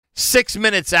6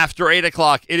 minutes after 8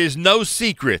 o'clock. It is no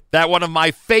secret that one of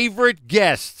my favorite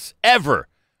guests ever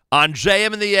on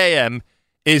JM and the AM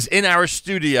is in our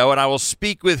studio, and I will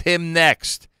speak with him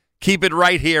next. Keep it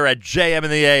right here at JM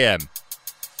and the AM.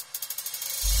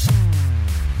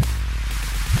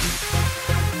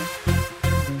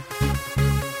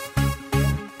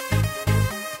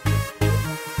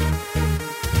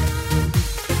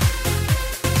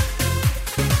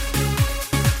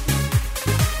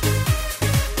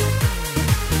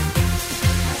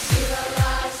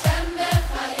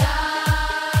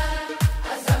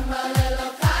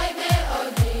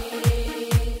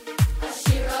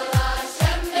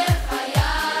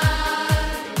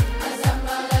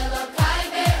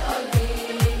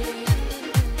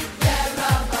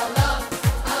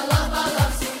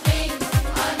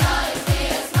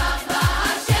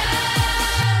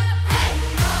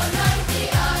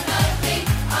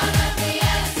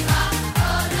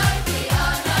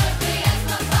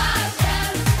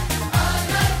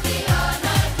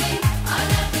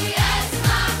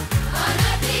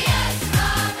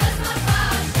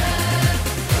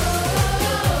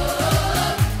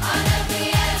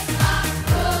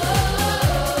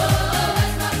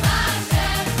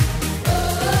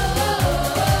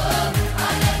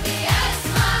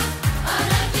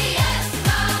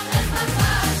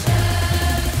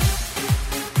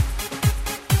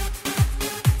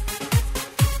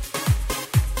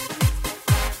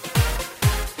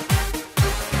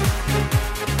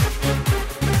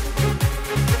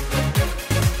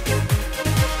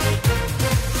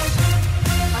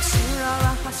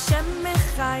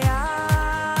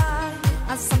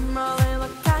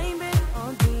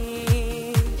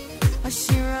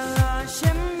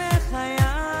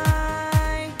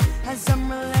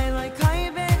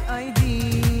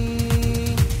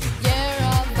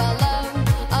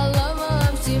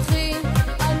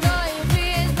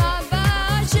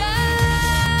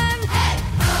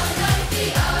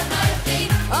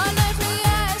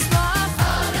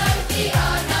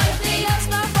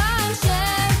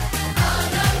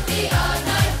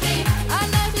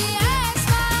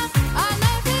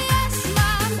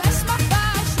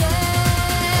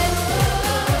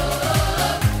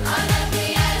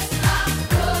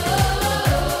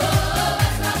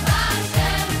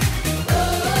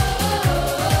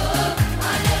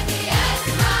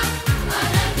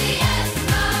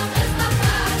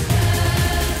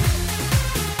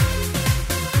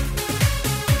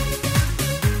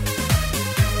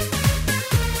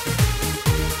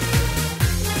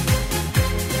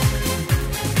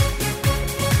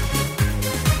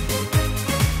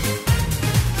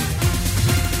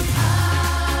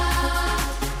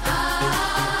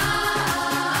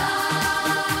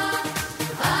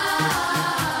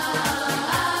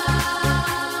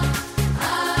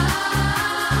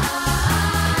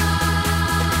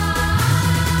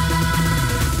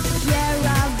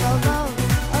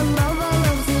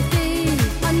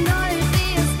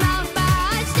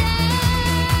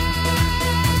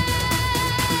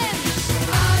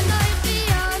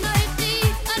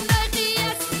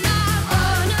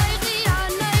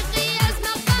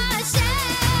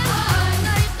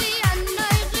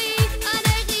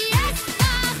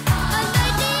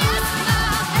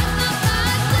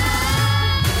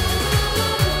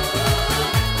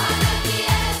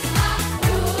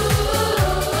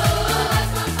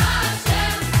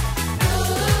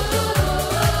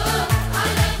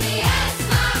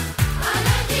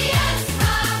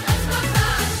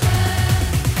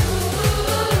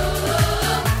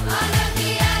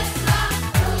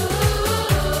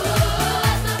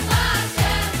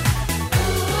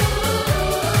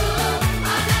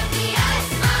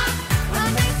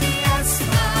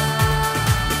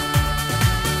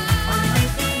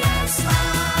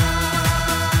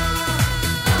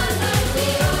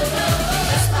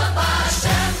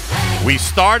 We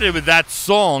started with that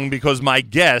song because my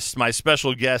guest, my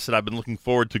special guest that I've been looking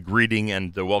forward to greeting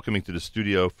and welcoming to the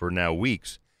studio for now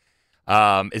weeks,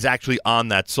 is actually on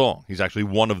that song. He's actually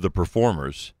one of the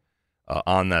performers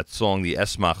on that song, the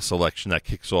Esmach selection that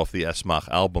kicks off the Esmach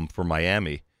album for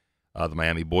Miami, the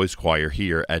Miami Boys Choir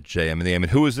here at JM and the AM.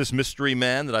 And who is this mystery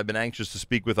man that I've been anxious to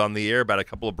speak with on the air about a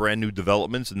couple of brand new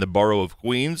developments in the borough of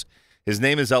Queens? His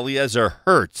name is Eliezer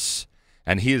Hertz,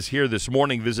 and he is here this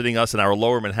morning visiting us in our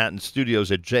Lower Manhattan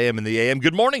studios at JM and the AM.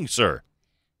 Good morning, sir.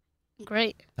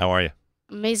 Great. How are you?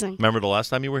 Amazing. Remember the last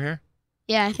time you were here?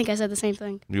 Yeah, I think I said the same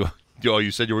thing.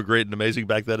 You said you were great and amazing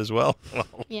back then as well?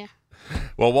 Yeah.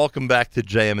 Well, welcome back to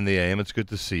JM and the AM. It's good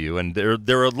to see you. And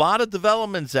there are a lot of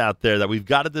developments out there that we've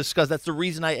got to discuss. That's the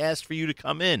reason I asked for you to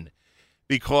come in.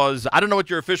 Because I don't know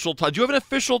what your official title. Do you have an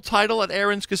official title at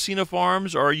Aaron's Casino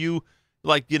Farms, or are you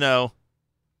Like,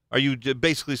 are you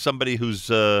basically somebody who's,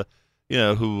 who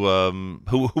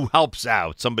helps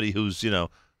out? Somebody who's,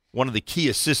 one of the key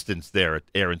assistants there at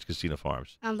Aaron's Casino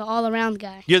Farms. I'm the all-around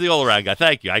guy. You're the all-around guy.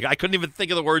 Thank you. I couldn't even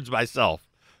think of the words myself.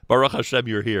 Baruch Hashem,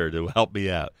 you're here to help me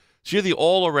out. So you're the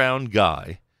all-around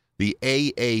guy, the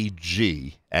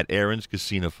AAG at Aaron's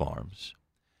Casino Farms.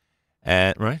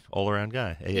 And right? All-around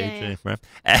guy. AAG, Yeah.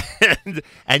 right?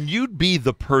 And you'd be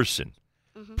the person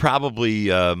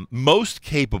probably most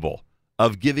capable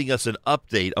of giving us an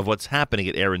update of what's happening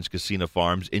at Aaron's Casino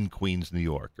Farms in Queens, New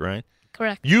York, right?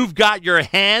 Correct. You've got your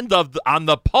hand on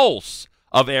the pulse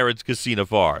of Aaron's Casino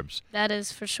Farms. That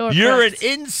is for sure. You're correct.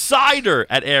 an insider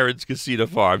at Aaron's Casino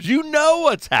Farms. You know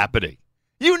what's happening.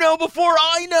 You know before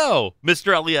I know,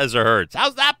 Mr. Eliezer Hertz.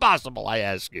 How's that possible, I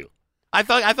ask you? I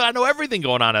thought I know everything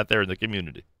going on out there in the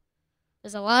community.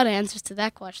 There's a lot of answers to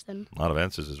that question. A lot of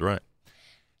answers is right.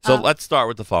 So let's start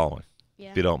with the following,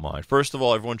 Yeah. if you don't mind. First of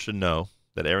all, everyone should know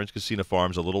that Aaron's Casino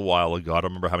Farms a little while ago, I don't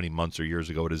remember how many months or years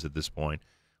ago it is at this point,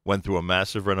 went through a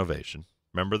massive renovation.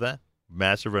 Remember that?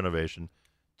 Massive renovation.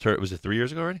 Was it 3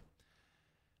 years ago already?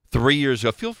 3 years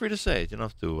ago. Feel free to say it. You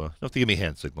don't have to give me a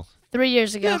hand signal. 3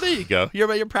 years ago. Yeah, there you go.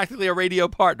 You're practically a radio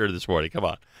partner this morning. Come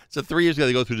on. So 3 years ago,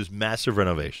 they go through this massive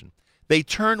renovation. They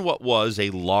turn what was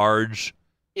a large,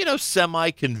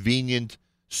 semi-convenient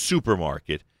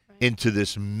supermarket into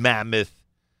this mammoth,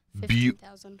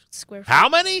 15,000 square feet. How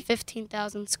many?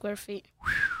 15,000 square feet.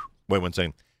 Wait one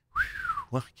second.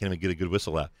 Well, I can't even get a good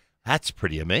whistle out. That's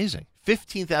pretty amazing.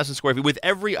 15,000 square feet with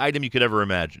every item you could ever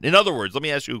imagine. In other words, let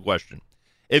me ask you a question.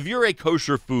 If you're a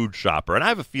kosher food shopper, and I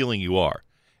have a feeling you are,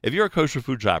 if you're a kosher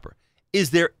food shopper,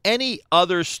 is there any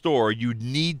other store you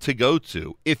need to go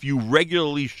to if you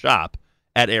regularly shop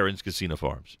at Aaron's Casino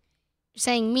Farms? You're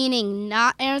saying meaning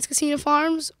not Aaron's Casino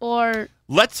Farms or...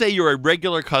 Let's say you're a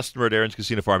regular customer at Aaron's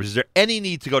Casino Farms. Is there any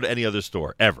need to go to any other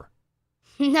store ever?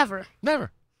 Never.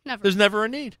 Never. Never. There's never a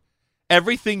need.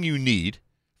 Everything you need,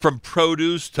 from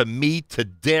produce to meat to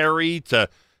dairy to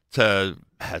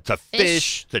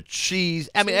fish to cheese.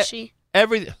 I mean, Sushi.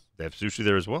 everything. They have sushi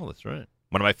there as well. That's right.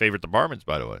 One of my favorite departments,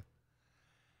 by the way.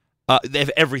 They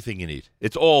have everything you need.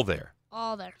 It's all there.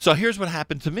 All there. So here's what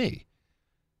happened to me.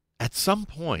 At some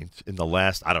point in the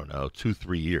last,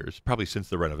 2-3 years, probably since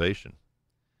the renovation,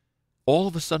 all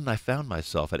of a sudden I found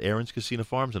myself at Aaron's Casino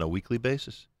Farms on a weekly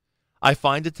basis. I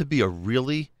find it to be a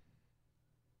really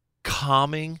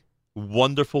calming,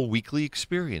 wonderful weekly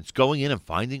experience. Going in and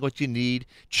finding what you need,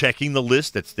 checking the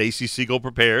list that Stacy Siegel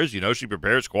prepares. She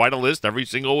prepares quite a list every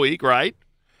single week, right?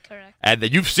 Correct. And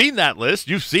then you've seen that list.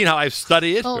 You've seen how I've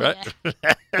studied it, Oh, right?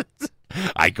 yeah.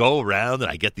 I go around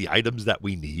and I get the items that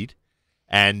we need.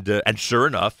 And sure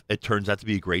enough, it turns out to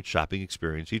be a great shopping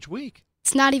experience each week.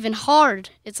 It's not even hard.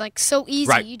 It's like so easy.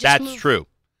 Right, You just that's true.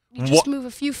 You just move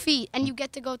a few feet and you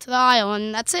get to go to the aisle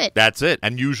and that's it. That's it.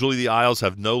 And usually the aisles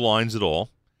have no lines at all.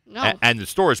 No. And the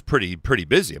store is pretty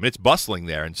busy. I mean, it's bustling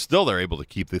there, and still they're able to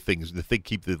keep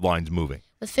keep the lines moving.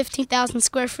 With 15,000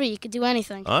 square feet, you could do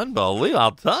anything. Unbelievable,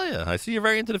 I'll tell you. I see you're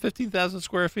very into the 15,000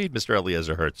 square feet, Mr.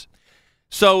 Eliezer Hertz.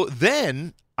 So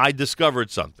then I discovered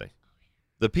something.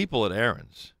 The people at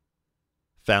Aaron's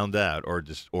found out or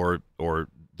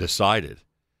decided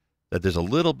that there's a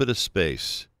little bit of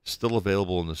space still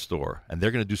available in the store, and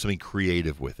they're going to do something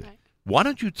creative with it. Right. Why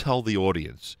don't you tell the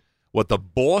audience what the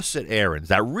boss at Aaron's,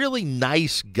 that really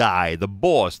nice guy, the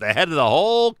boss, the head of the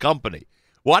whole company,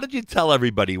 why don't you tell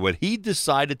everybody what he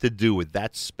decided to do with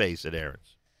that space at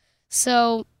Aaron's?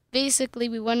 So basically,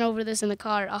 we went over this in the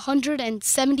car.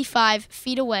 175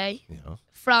 feet away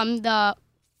from the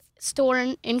store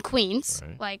in Queens.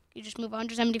 Right. Like, you just move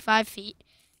 175 feet,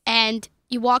 and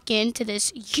you walk into this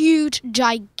huge,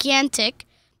 gigantic.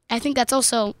 I think that's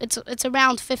also it's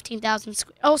around 15,000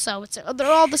 square. Also,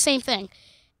 they're all the same thing.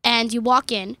 And you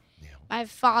walk in. Yeah. My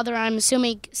father, I'm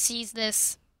assuming, sees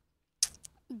this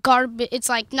garbage. It's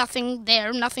like nothing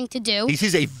there, nothing to do. He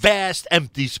sees a vast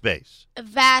empty space. A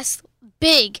vast,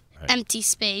 big, Right. empty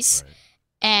space. Right.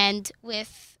 And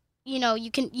with, you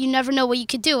never know what you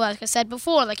could do. Like I said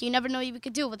before, you never know what you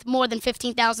could do with more than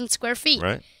 15,000 square feet.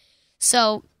 Right.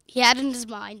 So he had it in his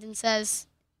mind and says,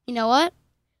 you know what?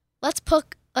 Let's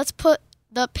put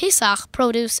the Pesach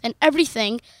produce and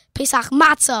everything, Pesach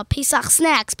matzah, Pesach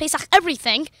snacks, Pesach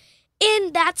everything,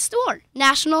 in that store,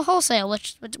 National Wholesale,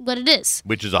 which what it is.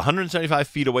 Which is 175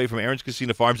 feet away from Aaron's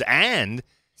Casino Farms, and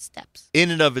Steps. in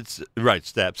and of its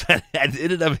steps, and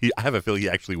in and of, I have a feeling he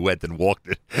actually went and walked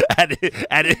it,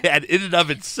 and in and of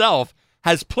itself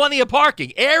has plenty of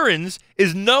parking. Aaron's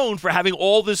is known for having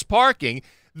all this parking.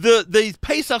 The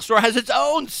Pesach store has its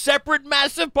own separate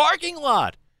massive parking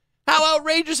lot. How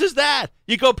outrageous is that?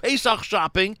 You go Pesach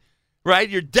shopping, right?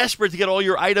 You're desperate to get all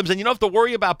your items, and you don't have to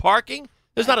worry about parking.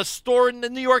 There's not a store in the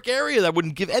New York area that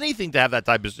wouldn't give anything to have that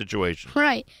type of situation.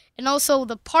 Right. And also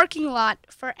the parking lot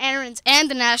for Aaron's and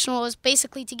the National is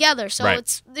basically together. So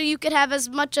Right. you could have as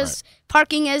much as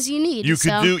parking as you need. You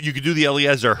could do the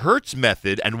Eliezer Hertz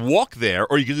method and walk there,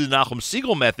 or you could do the Nahum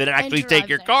Siegel method and actually take drive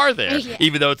your there. car there, Yeah.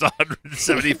 even though it's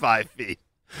 175 feet.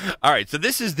 All right, so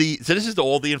this is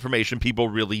all the information people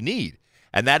really need,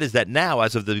 and that is that now,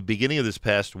 as of the beginning of this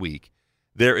past week,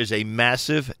 there is a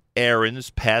massive Aaron's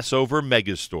Passover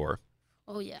megastore.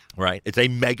 Oh, yeah. Right, it's a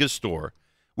mega store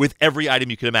with every item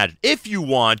you can imagine. If you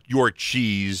want your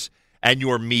cheese and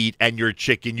your meat and your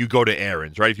chicken, you go to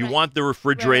Aaron's, right? If you Right. want the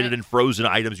refrigerated Right. and frozen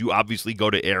items, you obviously go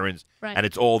to Aaron's, Right. and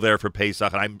it's all there for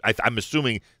Pesach. And I'm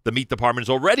assuming the meat department is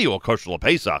already all kosher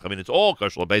Pesach. I mean, it's all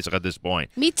kosher Pesach at this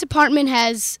point. Meat department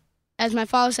has, as my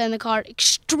father said in the car,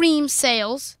 extreme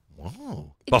sales.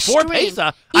 Whoa. Before Extreme.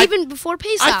 Pesach? Even before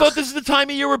Pesach. I thought this is the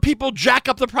time of year where people jack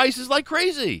up the prices like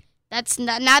crazy. That's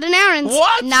not an Aaron's.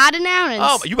 What? Not an Aaron's.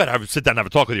 Oh, you better sit down and have a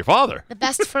talk with your father. The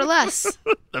best for less.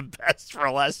 The best for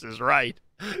less is right.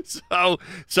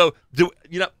 So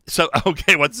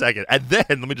okay, 1 second. And then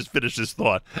let me just finish this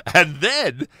thought. And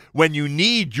then when you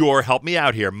need your help me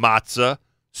out here, matzah,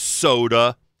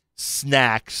 soda,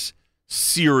 snacks,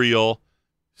 cereal,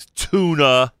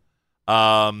 tuna,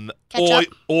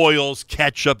 Ketchup. oils,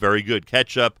 ketchup, very good.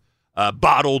 Ketchup,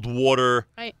 bottled water,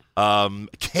 Right.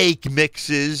 cake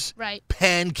mixes, Right.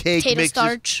 pancake Potato mixes,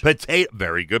 starch.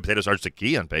 very good. Potato starch is the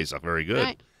key on Pesach, very good.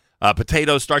 Right.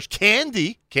 Potato starch,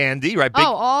 candy, right?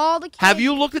 Oh, all the Have candy.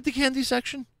 you looked at the candy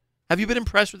section? Have you been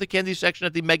impressed with the candy section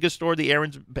at the mega store, the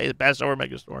Aaron's Passover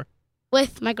mega store?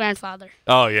 With my grandfather.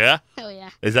 Oh yeah, Oh,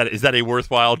 yeah. is that a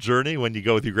worthwhile journey when you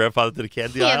go with your grandfather to the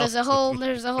candy Yeah, aisle?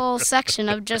 there's a whole section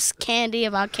of just candy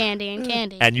about candy and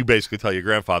candy. And you basically tell your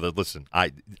grandfather, "Listen,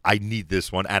 I need this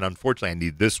one, and unfortunately, I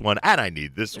need this one, and I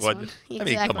need this one." I mean, come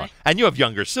Exactly. on. And you have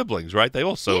younger siblings, right? They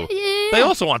also Yeah. they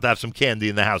also want to have some candy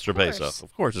in the house for Of course. Pesach.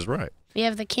 Of course, is right. We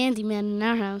have the candy man in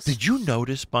our house. Did you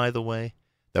notice, by the way,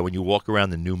 that when you walk around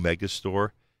the new mega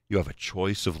store, you have a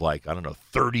choice of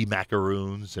 30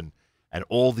 macaroons and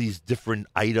all these different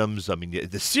items? I mean,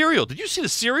 the cereal. Did you see the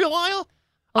cereal aisle?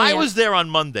 Oh, I yeah. was there on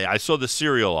Monday. I saw the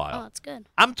cereal Oh, aisle. that's good.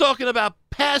 I'm talking about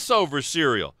Passover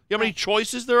cereal. You know how many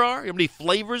choices there are? You know how many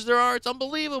flavors there are? It's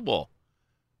unbelievable.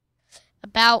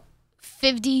 About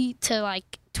 50 to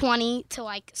 20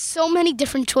 to so many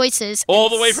different choices. All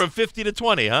the way from 50 to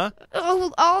 20, huh?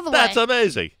 all the That's way.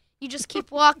 amazing. You just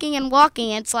keep walking and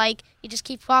walking. It's like you just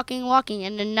keep walking and walking,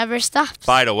 and it never stops.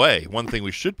 By the way, one thing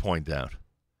we should point out,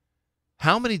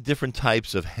 how many different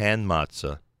types of hand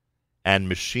matzah and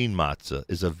machine matzah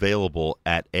is available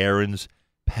at Aaron's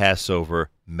Passover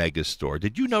megastore?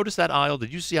 Did you notice that aisle?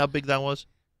 Did you see how big that was?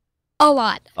 A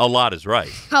lot. A lot is right.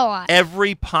 A lot.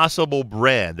 Every possible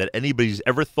brand that anybody's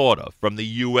ever thought of, from the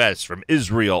U.S., from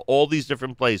Israel, all these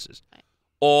different places,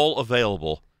 all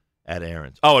available at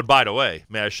Aaron's. Oh, and by the way,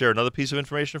 may I share another piece of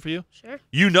information for you? Sure.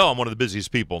 You know I'm one of the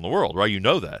busiest people in the world, right? You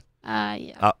know that.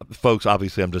 Yeah. Folks,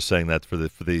 obviously I'm just saying that for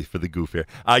the goof here.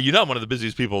 You know I'm one of the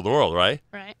busiest people in the world, right?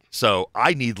 Right. So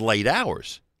I need late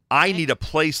hours. I need a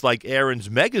place like Aaron's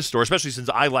Megastore, especially since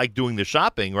I like doing the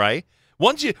shopping, right?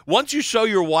 Once you show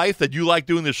your wife that you like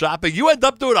doing the shopping, you end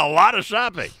up doing a lot of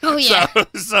shopping. Oh, yeah.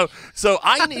 So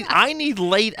I need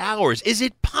late hours. Is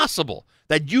it possible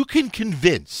that you can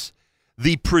convince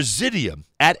the Presidium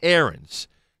at Aaron's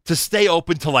to stay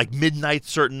open till midnight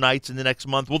certain nights in the next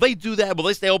month? Will they do that? Will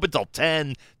they stay open till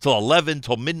 10, till 11,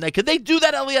 till midnight? Could they do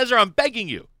that, Eliezer? I'm begging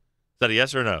you. Is that a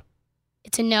yes or no?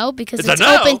 It's a no because It's a it's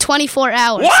no? open 24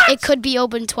 hours. What? It could be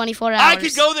open 24 hours. I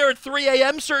could go there at 3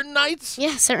 a.m. certain nights?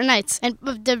 Yeah, certain nights. And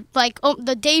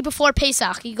the day before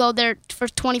Pesach, you go there for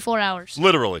 24 hours.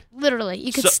 Literally. Literally.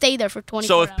 You could So- stay there for 24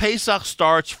 So hours. if Pesach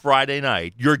starts Friday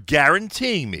night, you're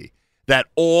guaranteeing me that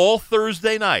all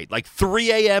Thursday night,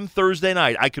 3 a.m. Thursday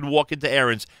night, I could walk into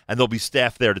Aaron's and there'll be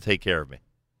staff there to take care of me.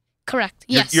 Correct.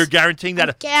 You're- Yes. You're guaranteeing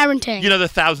that. Guaranteeing. You know, there are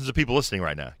thousands of people listening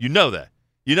right now. You know that.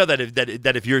 You know that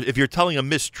if you're telling a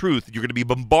mistruth, you're going to be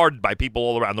bombarded by people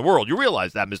all around the world. You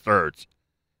realize that, Mr. Hertz.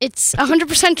 It's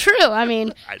 100% true. I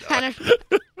mean, I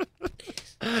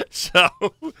know.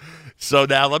 So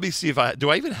now let me see if do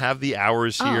I even have the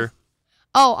hours here?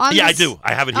 on Yeah, this, I do.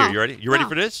 I have it here. Oh. You ready? You ready Oh.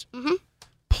 for this? Mhm.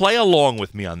 Play along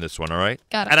with me on this one, all right?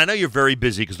 Got it. And I know you're very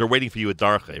busy because they're waiting for you at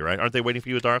Darche, right? Aren't they waiting for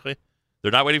you at Darche?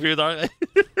 They're not waiting for you at Darche?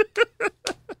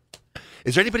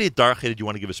 Is there anybody at Darche that you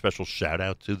want to give a special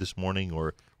shout-out to this morning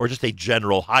or just a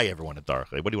general hi, everyone at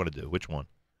Darche? What do you want to do? Which one?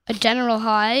 A general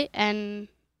hi, and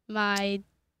my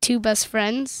two best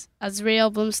friends,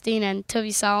 Azriel Blumstein and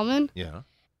Tovi Solomon. Yeah.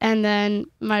 and then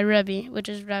my Rebbe, which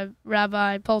is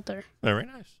Rabbi Polter. Very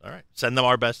nice. All right. Send them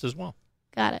our best as well.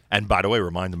 Got it. And by the way,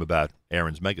 remind them about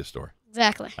Aaron's mega store.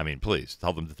 Exactly. I mean, please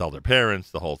tell them to tell their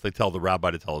parents, the whole thing. Tell the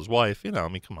rabbi to tell his wife. I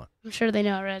mean, come on. I'm sure they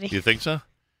know already. Do you think so?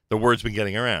 The word's been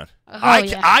getting around.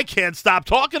 Yeah. I can't stop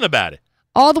talking about it.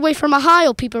 All the way from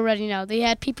Ohio, people already know. They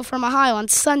had people from Ohio on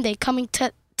Sunday coming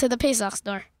to the Pesach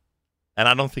store. And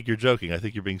I don't think you're joking. I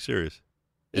think you're being serious.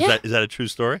 Is Yeah. that a true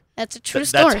story? That's a true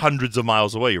story. That's hundreds of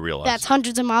miles away, you realize. That's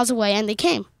hundreds of miles away, and they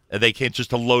came. And they came just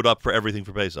to load up for everything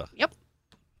for Pesach. Yep.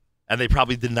 And they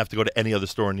probably didn't have to go to any other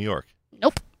store in New York.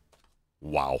 Nope.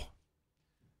 Wow.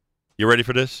 You ready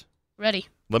for this? Ready.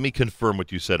 Let me confirm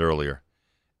what you said earlier.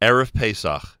 Erev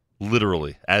Pesach,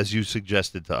 literally, as you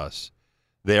suggested to us,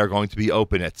 they are going to be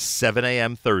open at 7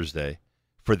 a.m. Thursday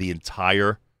for the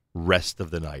entire rest of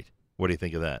the night. What do you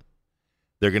think of that?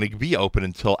 They're going to be open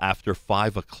until after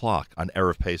 5 o'clock on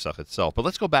Erev Pesach itself. But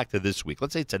let's go back to this week.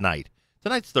 Let's say tonight.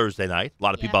 Tonight's Thursday night. A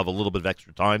lot of people have a little bit of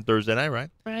extra time Thursday night, right?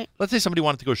 Right. Let's say somebody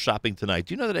wanted to go shopping tonight.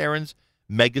 Do you know that Aaron's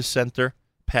Mega Center,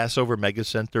 Passover Mega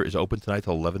Center, is open tonight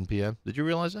till 11 p.m.? Did you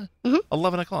realize that? Mm-hmm.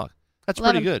 11 o'clock. That's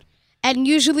 11. pretty good. And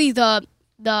usually the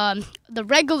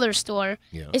regular store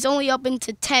Yeah. is only open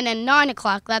to 10 and 9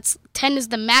 o'clock. 10 is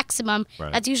the maximum.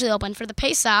 Right. That's usually open. For the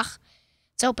Pesach,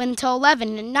 it's open until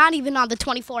 11, and not even on the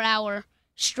 24-hour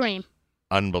stream.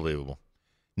 Unbelievable.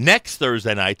 Next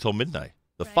Thursday night till midnight.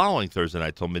 The Right. following Thursday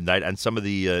night till midnight, and some of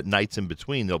the nights in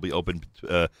between, they'll be open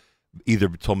either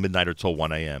till midnight or till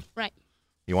 1 a.m. Right.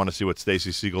 You want to see what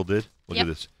Stacy Siegel did? Look Yep. at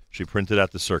this. She printed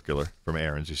out the circular from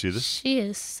Aaron's. You see this? She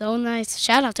is so nice.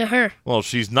 Shout out to her. Well,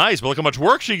 she's nice, but look how much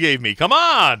work she gave me. Come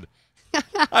on.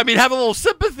 I mean, have a little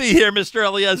sympathy here, Mr.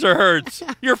 Eliezer Hertz.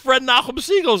 Your friend Nachum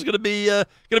Siegel is going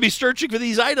to be searching for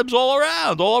these items all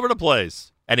around, all over the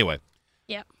place. Anyway.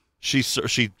 Yep. She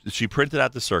printed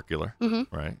out the circular,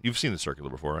 Mm-hmm. right? You've seen the circular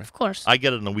before, right? Of course. I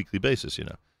get it on a weekly basis,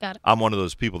 Got it. I'm one of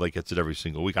those people that gets it every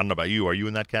single week. I don't know about you. Are you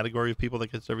in that category of people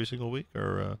that gets it every single week,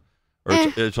 or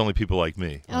it's only people like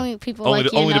me? Only people Only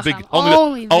like the, you, only the big, Nachum.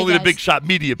 only the guys. big shot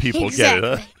media people get Exactly.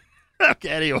 it. Huh? Okay,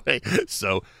 anyway,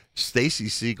 so Stacy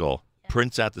Siegel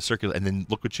prints out the circular, and then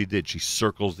look what she did. She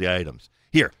circles the items.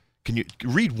 Here, can you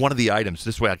read one of the items?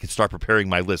 This way I can start preparing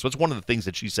my list. What's one of the things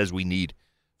that she says we need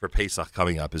for Pesach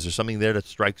coming up? Is there something there that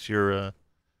strikes your...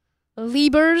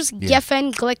 Lieber's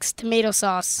Geffen Glicks tomato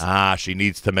sauce. she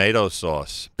needs tomato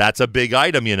sauce. That's a big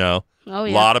item, Oh, A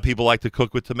yeah. lot of people like to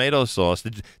cook with tomato sauce.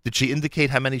 Did she indicate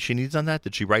how many she needs on that?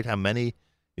 Did she write how many?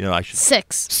 I should...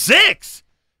 6. 6?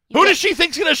 Who Yeah. does she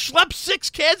think's going to schlep 6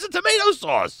 cans of tomato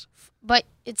sauce? But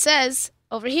it says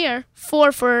over here,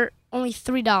 4 for only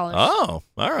 $3. Oh,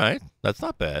 all right. That's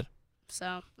not bad.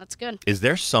 So that's good. Is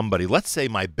there somebody, let's say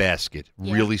my basket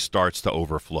Yeah. really starts to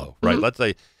overflow, right? Mhm. Let's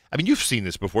say, you've seen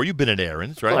this before. You've been at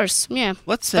errands, right? Of course, yeah.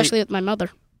 Let's say, Especially with my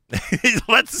mother.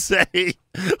 let's say,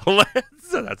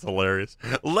 that's hilarious.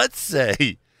 Let's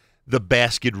say the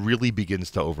basket really begins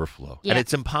to overflow, Yeah. and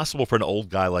it's impossible for an old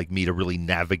guy like me to really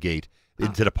navigate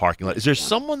into the parking lot. Is there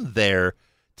someone there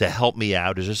to help me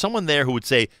out? Is there someone there who would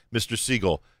say, Mr.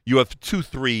 Siegel, you have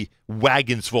 2-3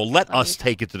 wagons full. Let us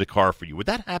take it to the car for you. Would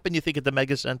that happen, you think, at the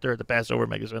Mega Center, at the Passover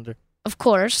Mega Center? Of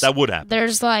course. That would happen.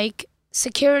 There's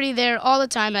security there all the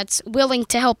time that's willing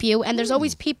to help you, and there's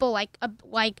always people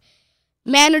like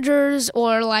managers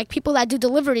or people that do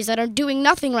deliveries that are doing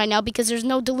nothing right now because there's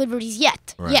no deliveries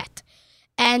yet. Right.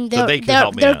 And So they're they can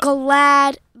help me they're out.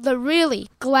 glad. They're really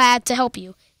glad to help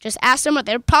you. Just ask them.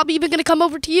 They're probably even going to come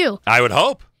over to you. I would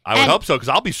hope. I would And- hope so, because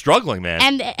I'll be struggling, man.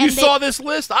 and you they- saw this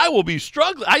list? I will be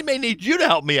struggling. I may need you to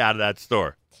help me out of that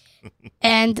store.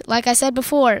 And like I said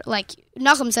before, like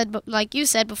Nachum said, like you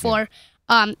said before,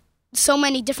 so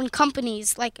many different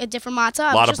companies, like a different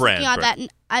matzah. A lot of brands,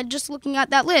 I'm just looking at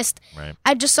that list. Right.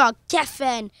 I just saw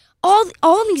Geffen, all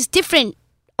these different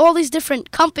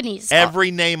companies.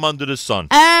 Every name under the sun.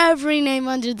 Every name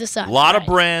under the sun. A lot of Right.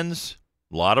 brands.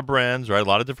 A lot of brands, right? A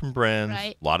lot of different brands.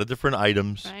 Right. A lot of different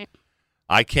items. Right.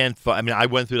 I can't I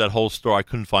went through that whole store. I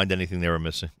couldn't find anything they were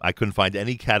missing. I couldn't find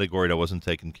any category that wasn't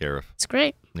taken care of. It's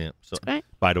great. Yeah. So, It's great.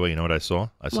 by the way, you know what I saw?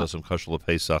 I saw What? some Kosher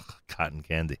Pesach cotton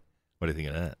candy. What do you think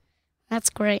of that? That's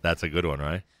great. That's a good one,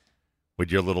 right?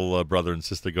 Would your little brother and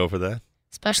sister go for that?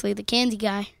 Especially the candy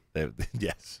guy.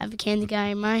 Yes. I have a candy guy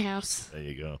in my house. There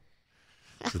you go.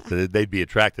 So they'd be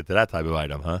attracted to that type of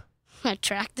item, huh?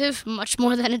 Attractive, much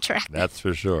more than attractive. That's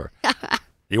for sure.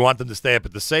 You want them to stay up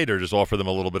at the Seder, just offer them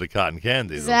a little bit of cotton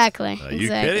candy. Exactly. Are you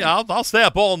exactly. kidding? I'll stay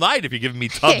up all night if you're giving me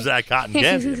tubs of that cotton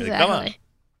candy. I mean, come on.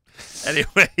 Exactly.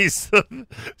 Anyways,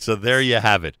 so there you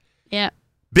have it. Yeah.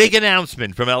 Big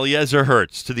announcement from Eliezer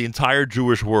Hertz to the entire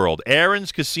Jewish world.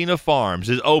 Aaron's Casino Farms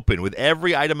is open with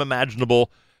every item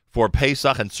imaginable for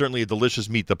Pesach, and certainly a delicious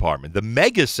meat department. The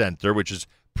Mega Center, which is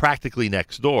practically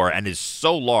next door and is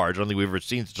so large, I don't think we've ever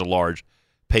seen such a large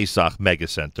Pesach Mega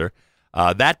Center.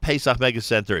 That Pesach Mega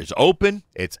Center is open.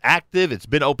 It's active. It's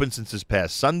been open since this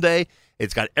past Sunday.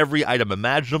 It's got every item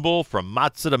imaginable, from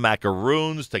matzah to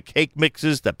macaroons to cake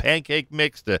mixes to pancake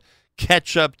mix to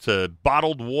ketchup to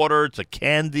bottled water to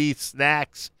candy,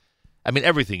 snacks. I mean,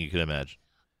 everything you can imagine.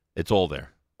 It's all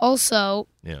there. Also,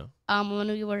 Yeah. when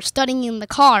we were studying in the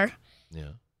car,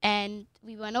 Yeah. and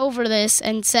we went over this,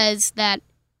 and says that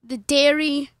the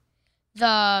dairy,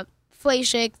 the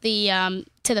fleshik,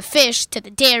 to the fish, to the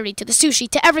dairy, to the sushi,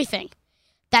 to everything,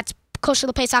 that's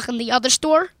kosher Pesach in the other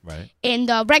store, Right. in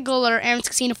the regular Aaron's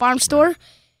Casino Farm store,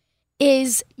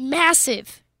 is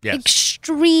massive. Yes.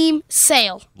 Extreme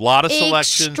sale. A lot of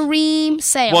selection. Extreme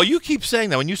sale. Well, you keep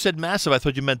saying that. When you said massive, I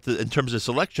thought you meant in terms of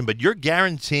selection, but you're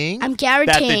guaranteeing I'm that the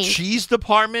guaranteeing. cheese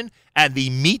department and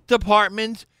the meat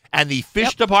department and the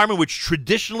fish department, which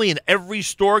traditionally in every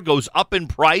store goes up in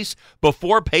price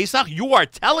before Pesach, you are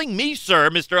telling me, sir,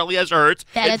 Mr. Eliezer Hertz,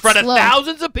 That in it's front of low.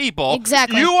 thousands of people,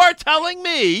 Exactly. you are telling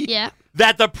me Yeah.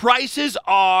 that the prices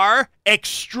are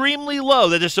extremely low,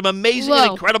 that there's some amazing and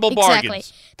Low. incredible Exactly.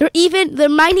 bargains. There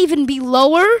might even be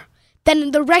lower than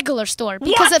in the regular store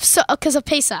because of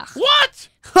Pesach. What?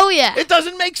 Oh yeah. It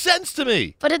doesn't make sense to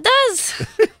me. But it does.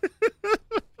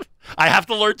 I have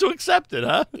to learn to accept it,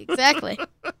 huh? Exactly.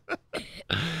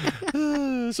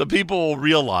 So people will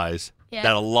realize Yeah.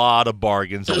 that a lot of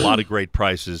bargains, a lot of great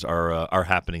prices are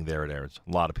happening there at Aaron's.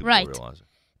 A lot of people Right. will realize it.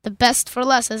 The best for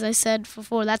less, as I said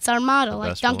before. That's our motto. The Like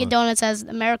best for Dunkin' less. Donuts says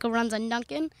America runs on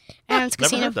Dunkin'. Aaron's Never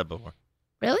Casino. heard that before.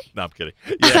 Really? No, I'm kidding.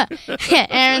 Yeah. Yeah,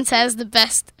 Aaron's has the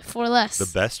best for less. The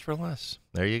best for less.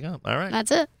 There you go. All right.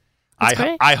 That's it. That's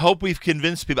great. I hope we've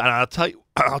convinced people, and I'll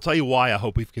tell you why I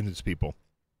hope we've convinced people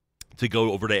to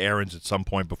go over to Aaron's at some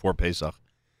point before Pesach,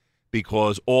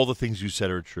 because all the things you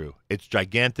said are true. It's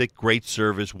gigantic, great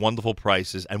service, wonderful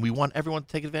prices, and we want everyone to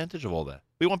take advantage of all that.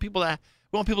 We want people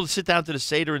to sit down to the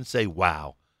Seder and say,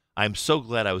 "Wow, I'm so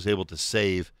glad I was able to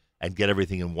save and get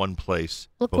everything in one place."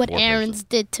 Look what before Aaron's Pesach.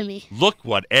 did to me. Look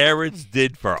what Aaron's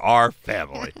did for our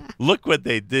family. Look what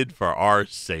they did for our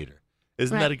Seder.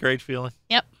 Isn't Right. that a great feeling?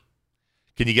 Yep.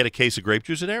 Can you get a case of grape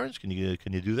juice at Aaron's? Can you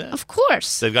do that? Of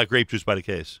course. They've got grape juice by the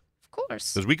case. Of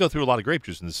course. Because we go through a lot of grape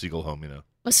juice in the Siegel home, you know.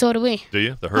 Well, so do we. Do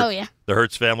you? The Hertz, Oh, yeah. The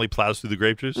Hertz family plows through the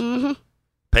grape juice? Mm-hmm.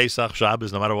 Pesach,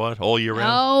 Shabbos, no matter what, all year round?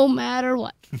 No matter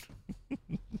what.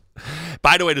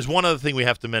 By the way, there's one other thing we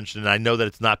have to mention, and I know that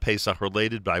it's not Pesach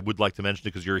related, but I would like to mention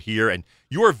it because you're here, and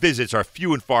your visits are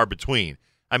few and far between.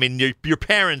 I mean, your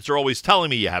parents are always telling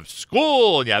me you have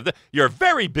school, and you're a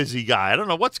very busy guy. I don't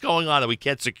know what's going on that we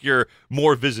can't secure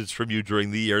more visits from you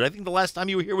during the year. I think the last time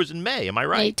you were here was in May. Am I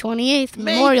right? May 28th,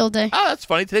 May? Memorial Day. Oh, that's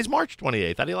funny. Today's March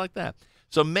 28th. How do you like that?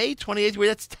 So May 28th,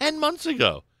 that's 10 months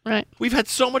ago. Right. We've had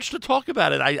so much to talk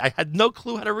about it. I had no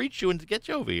clue how to reach you and to get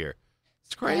you over here.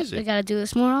 It's crazy. We got to do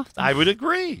this more often. I would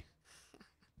agree.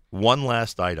 One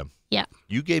last item. Yeah.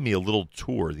 You gave me a little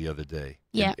tour the other day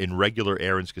Yeah. in regular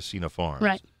Aaron's Casino Farms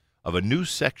Right. of a new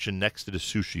section next to the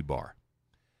sushi bar.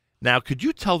 Now, could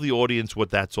you tell the audience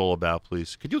what that's all about,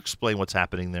 please? Could you explain what's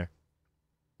happening there?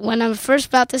 When I'm first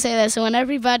about to say that, so when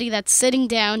everybody that's sitting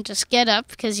down, just get up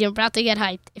because you're about to get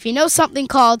hyped. If you know something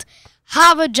called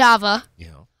Hava Java, You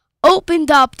know.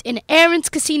 opened up in Aaron's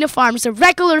Casino Farms, a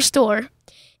regular store.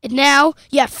 And now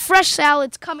you have fresh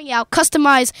salads coming out,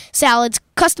 customized salads,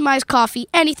 customized coffee,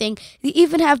 anything. You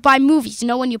even have by movies. You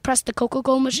know when you press the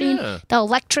Coca-Cola machine, Yeah. the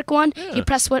electric one, Yeah. you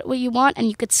press what you want and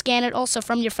you could scan it also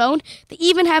from your phone. They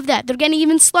even have that. They're getting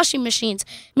even slushy machines.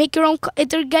 Make your own.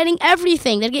 They're getting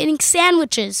everything. They're getting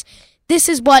sandwiches. This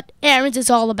is what Aaron's is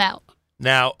all about.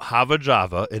 Now, Hava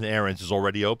Java in Aaron's is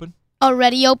already open?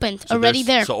 Already opened. So already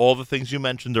there. So all the things you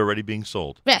mentioned are already being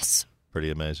sold. Yes. Pretty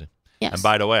amazing. Yes. And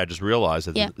by the way, I just realized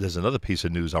that Yeah. there's another piece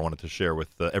of news I wanted to share with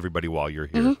everybody while you're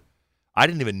here. Mhm. I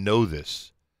didn't even know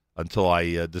this until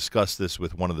I discussed this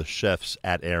with one of the chefs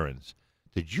at Aaron's.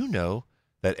 Did you know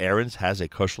that Aaron's has a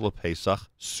Kosher Pesach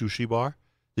sushi bar?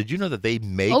 Did you know that they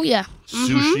make Oh, yeah.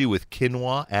 sushi with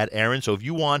quinoa at Aaron's? So if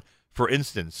you want, for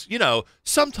instance,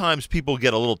 sometimes people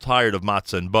get a little tired of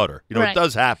matzah and butter. It Right.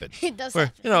 does happen. It does Where,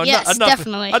 happen. Yes, enough,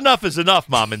 definitely. Enough is enough,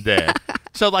 Mom and Dad.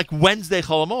 So, like Wednesday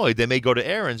Cholamoid, they may go to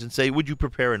Aaron's and say, "Would you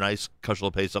prepare a nice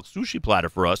Kosher Pesach sushi platter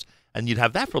for us?" And you'd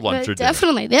have that for lunch or dinner.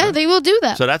 Definitely. Yeah, they will do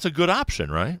that. So that's a good option,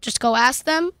 right? Just go ask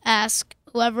them, ask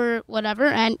whoever, whatever,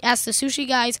 and ask the sushi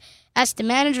guys, ask the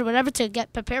manager, whatever, to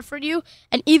get prepared for you.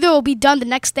 And either it will be done the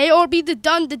next day or be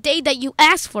done the day that you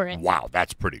ask for it. Wow,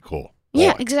 that's pretty cool.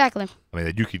 Yeah, Boy, exactly. I mean,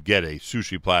 that you could get a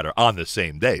sushi platter on the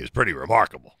same day is pretty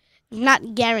remarkable.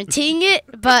 Not guaranteeing it,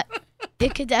 but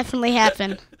It could definitely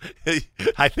happen.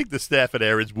 I think the staff at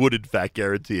Aaron's would, in fact,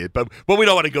 guarantee it, but we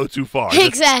don't want to go too far.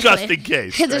 Exactly. Just in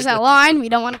case. There's a line. We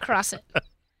don't want to cross it.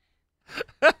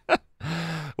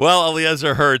 Well,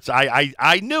 Eliezer Hertz,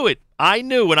 I knew it. I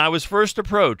knew when I was first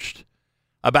approached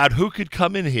about who could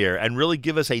come in here and really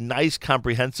give us a nice,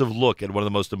 comprehensive look at one of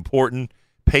the most important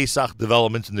Pesach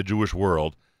developments in the Jewish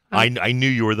world. I knew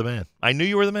you were the man. I knew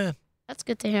you were the man. That's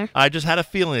good to hear. I just had a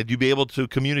feeling that you'd be able to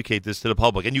communicate this to the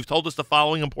public. And you've told us the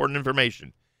following important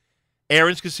information.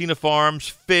 Aaron's Casino Farms,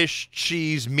 fish,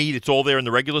 cheese, meat, it's all there in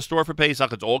the regular store for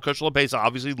Pesach. It's all kosher Pesach.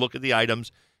 Obviously, look at the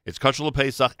items. It's kosher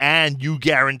Pesach, and you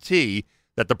guarantee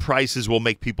that the prices will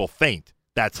make people faint.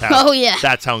 That's how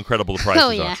That's how incredible the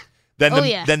prices are.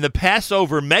 Then the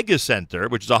Passover Mega Center,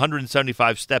 which is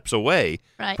 175 steps away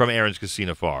from Aaron's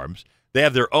Casino Farms, they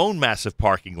have their own massive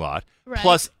parking lot,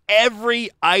 plus every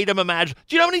item imaginable.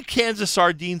 Do you know how many cans of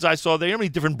sardines I saw there? You know how many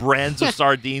different brands of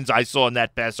sardines I saw in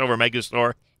that Passover Mega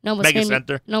Store? Mega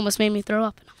Center? It almost made me throw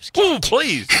up. Oh,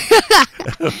 please.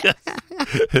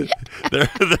 there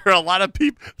are a lot of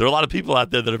people. There are a lot of people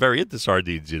out there that are very into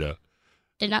sardines. You know.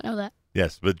 Did not know that.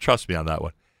 Yes, but trust me on that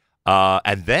one.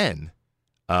 And then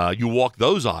you walk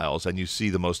those aisles and you see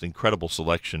the most incredible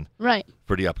selection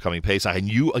for the upcoming Pesach.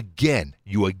 And you again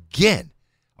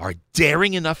are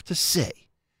daring enough to say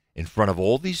in front of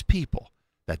all these people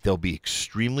that there'll be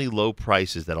extremely low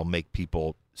prices that'll make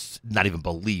people not even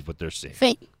believe what they're seeing.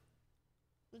 Faint.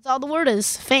 That's all the word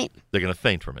is. Faint. They're going to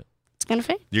faint from it. It's going to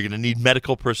faint. You're going to need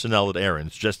medical personnel at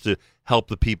Aaron's just to help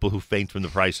the people who faint from the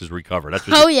prices recover. That's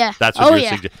what That's what you're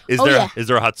suggesting. Is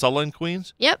there a Hatzalah in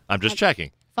Queens? Yep. I'm just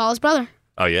checking. Follow his brother.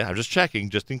 Oh, yeah? I'm just checking,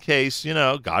 just in case,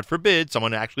 God forbid,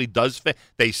 someone actually does faint.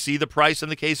 They see the price in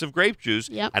the case of grape juice,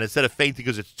 and instead of fainting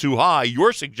because it's too high,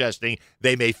 you're suggesting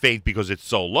they may faint because it's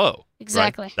so low.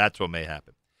 Exactly. Right? That's what may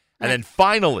happen. And then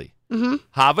finally,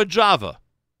 Hava Java.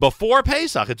 Before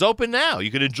Pesach, it's open now. You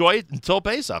can enjoy it until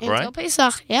Pesach, right? Until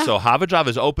Pesach, yeah. So Hava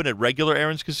Java is open at regular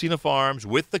Aaron's Casino Farms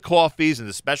with the coffees and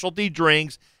the specialty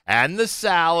drinks and the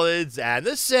salads and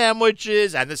the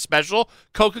sandwiches and the special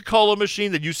Coca-Cola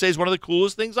machine that you say is one of the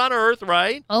coolest things on earth,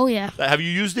 right? Oh, yeah. Have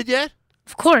you used it yet?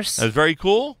 Of course. That's very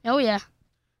cool? Oh, yeah.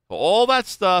 All that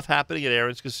stuff happening at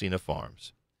Aaron's Casino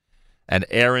Farms and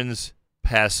Aaron's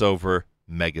Passover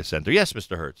Mega Center. Yes,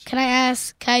 Mr. Hertz. Can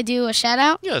I do a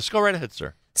shout-out? Yes, go right ahead,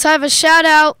 sir. So I have a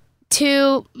shout-out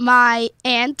to my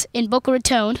aunt in Boca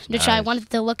Raton, which I wanted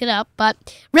to look it up, but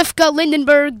Rivka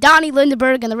Lindenberg, Donnie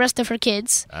Lindenberg, and the rest of her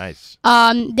kids. Nice.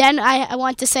 Then I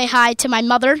want to say hi to my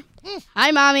mother.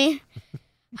 Hi, Mommy.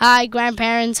 Hi,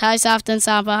 grandparents. Hi, Safta and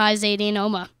Samba. Hi, Zadie and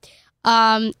Oma.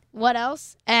 What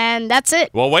else? And that's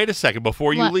it. Well, wait a second.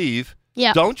 Before you leave,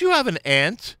 yeah. Don't you have an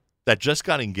aunt that just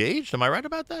got engaged? Am I right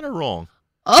about that or wrong?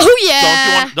 Oh,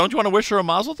 yeah. Don't you want to wish her a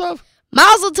mazel tov?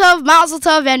 Mazel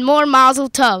tov, and more mazel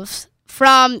tovs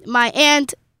from my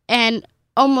aunt and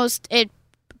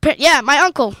my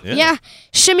uncle. Yeah.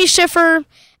 Shimmy Schiffer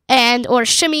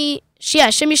Shimmy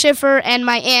Schiffer and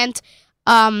my aunt,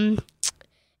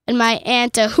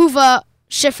 Huva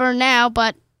Schiffer now,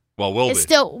 but will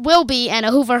still will be, and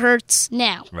a Hoover Hertz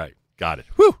now. Right. Got it.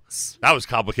 Whew. That was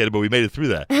complicated, but we made it through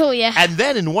that. Oh yeah. And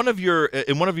then in one of your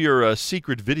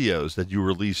secret videos that you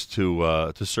released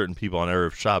to certain people on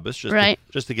Erev Shabbos,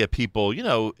 just to get people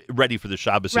ready for the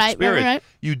Shabbos experience. Right.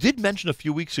 You did mention a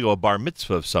few weeks ago a bar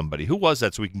mitzvah of somebody. Who was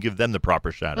that? So we can give them the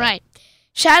proper shout out. Right.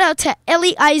 Shout out to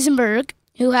Ellie Eisenberg,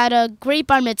 who had a great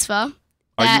bar mitzvah.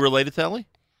 Are you related to Ellie?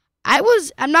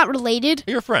 I'm not related.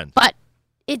 You're a friend. But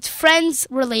it's friends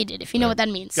related, if you know what that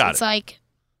means. It's like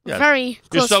very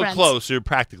close friends. You're so close, you're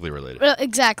practically related.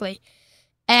 Exactly.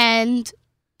 And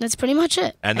that's pretty much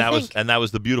it. And that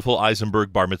was the beautiful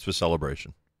Eisenberg bar mitzvah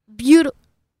celebration.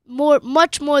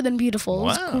 Much more than beautiful. Wow. It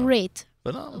was great.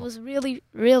 Phenomenal. It was really,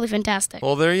 really fantastic.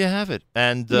 Well, there you have it.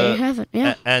 And there you have it.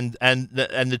 Yeah. And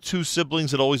the two siblings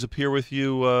that always appear with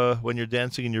you when you're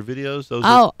dancing in your videos.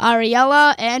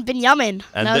 Ariella and Binyamin.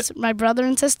 And that's my brother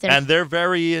and sister. And they're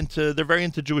very into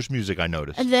Jewish music. I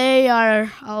noticed. And they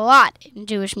are a lot in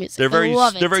Jewish music. They're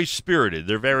very spirited.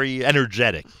 They're very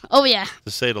energetic. Oh yeah.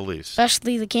 To say the least.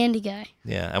 Especially the candy guy.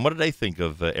 Yeah. And what did they think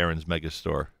of Aaron's Mega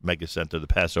Center, the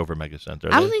Passover Mega Center?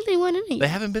 I don't think they went in yet. They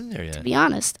haven't been there yet. To be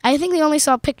honest, I think they only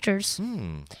saw pictures.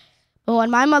 But when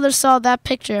my mother saw that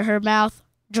picture, her mouth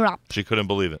dropped. She couldn't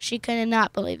believe it. She could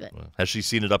not believe it. Has she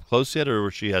seen it up close yet, or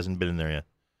she hasn't been in there yet?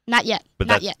 Not yet.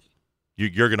 Not yet.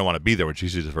 You're going to want to be there when she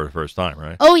sees it for the first time,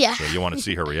 right? Oh, yeah. So you want to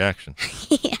see her reaction.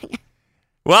 Yeah.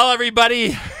 Well,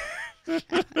 everybody,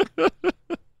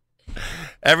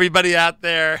 Everybody out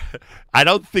there, I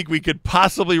don't think we could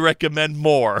possibly recommend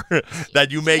more that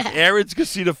you make Aaron's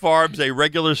Casino Farms a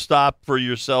regular stop for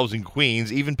yourselves in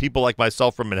Queens. Even people like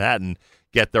myself from Manhattan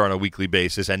get there on a weekly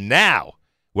basis. And now,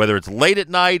 whether it's late at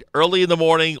night, early in the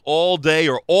morning, all day,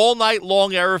 or all night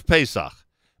long Erev Pesach,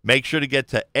 make sure to get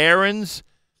to Aaron's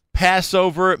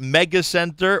Passover Mega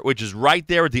Center, which is right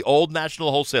there at the Old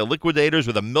National Wholesale Liquidators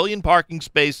with 1 million parking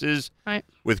spaces, Right.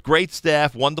 with great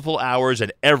staff, wonderful hours,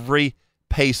 and every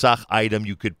Pesach item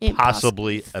you could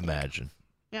possibly imagine.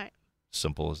 Right.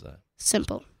 Simple as that.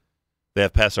 Simple. They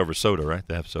have Passover soda, right?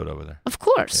 They have soda over there. Of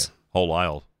course. Yeah. Whole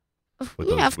aisle. With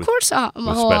those- Of course. with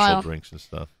Whole special aisle. drinks and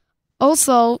stuff.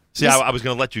 Also, See, I was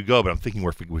going to let you go, but I'm thinking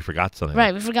we forgot something.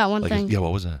 right, we forgot one Like, thing. yeah,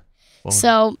 what was that? What was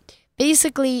So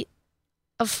basically,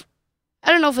 I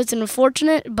don't know if it's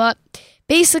unfortunate, but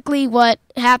basically what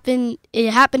happening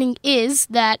is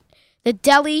that the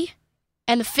deli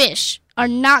and the fish are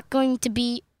not going to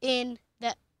be in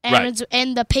the Aaron's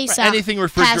and the Pesach anything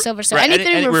Passover. So right,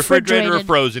 anything refrigerated or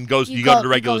frozen you go to the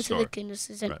regular to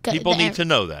store. Right. People need to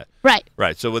know that. Right.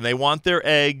 Right. So when they want their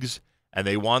eggs and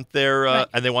they want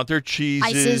their cheeses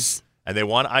Ices. and they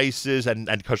want ices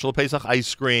and kosher Pesach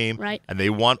ice cream, Right. and they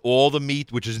want all the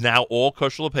meat, which is now all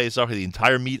kosher Pesach, the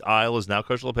entire meat aisle is now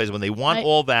kosher Pesach. When they want Right.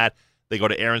 all that, they go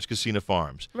to Aaron's Casino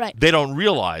Farms. Right. They don't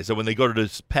realize that when they go to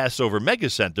this Passover Mega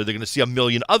Center, they're going to see 1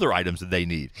 million other items that they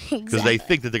need. Because they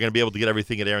think that they're going to be able to get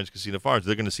everything at Aaron's Casino Farms.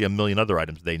 They're going to see 1 million other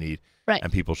items they need. Right.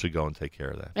 And people should go and take care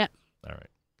of that. Yeah. All right.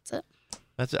 That's it.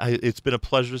 That's it. It's been a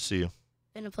pleasure to see you.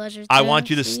 Been a pleasure. I want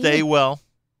you to see stay well.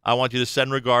 I want you to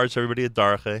send regards to everybody at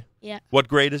Darche. Yeah. What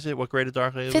grade is it? What grade at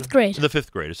Darche is it? 5th grade. The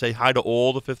 5th grade. Say hi to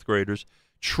all the 5th graders.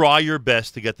 Try your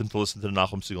best to get them to listen to the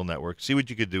Nachum Segal Network. See what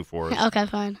you could do for us. Okay,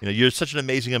 fine. You know, you're such an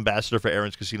amazing ambassador for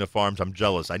Aaron's Casino Farms. I'm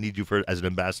jealous. I need you as an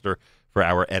ambassador for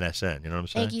our NSN. You know what I'm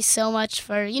saying? Thank you so much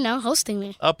for, hosting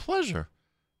me. A pleasure.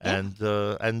 Yeah.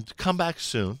 And come back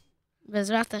soon.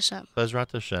 Bezrat Hashem.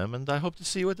 Bezrat Hashem. And I hope to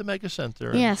see you at the Mega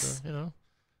Center. Yes. And,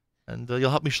 and you'll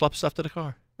help me schlep stuff to the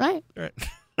car. Right. All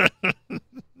right.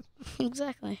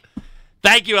 Exactly.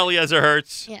 Thank you, Eliezer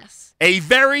Hertz. Yes. A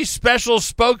very special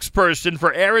spokesperson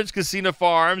for Aaron's Casino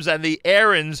Farms and the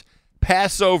Aaron's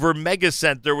Passover Mega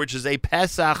Center, which is a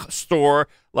Pesach store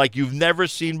like you've never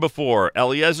seen before.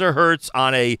 Eliezer Hertz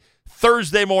on a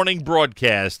Thursday morning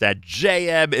broadcast at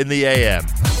JM in the AM.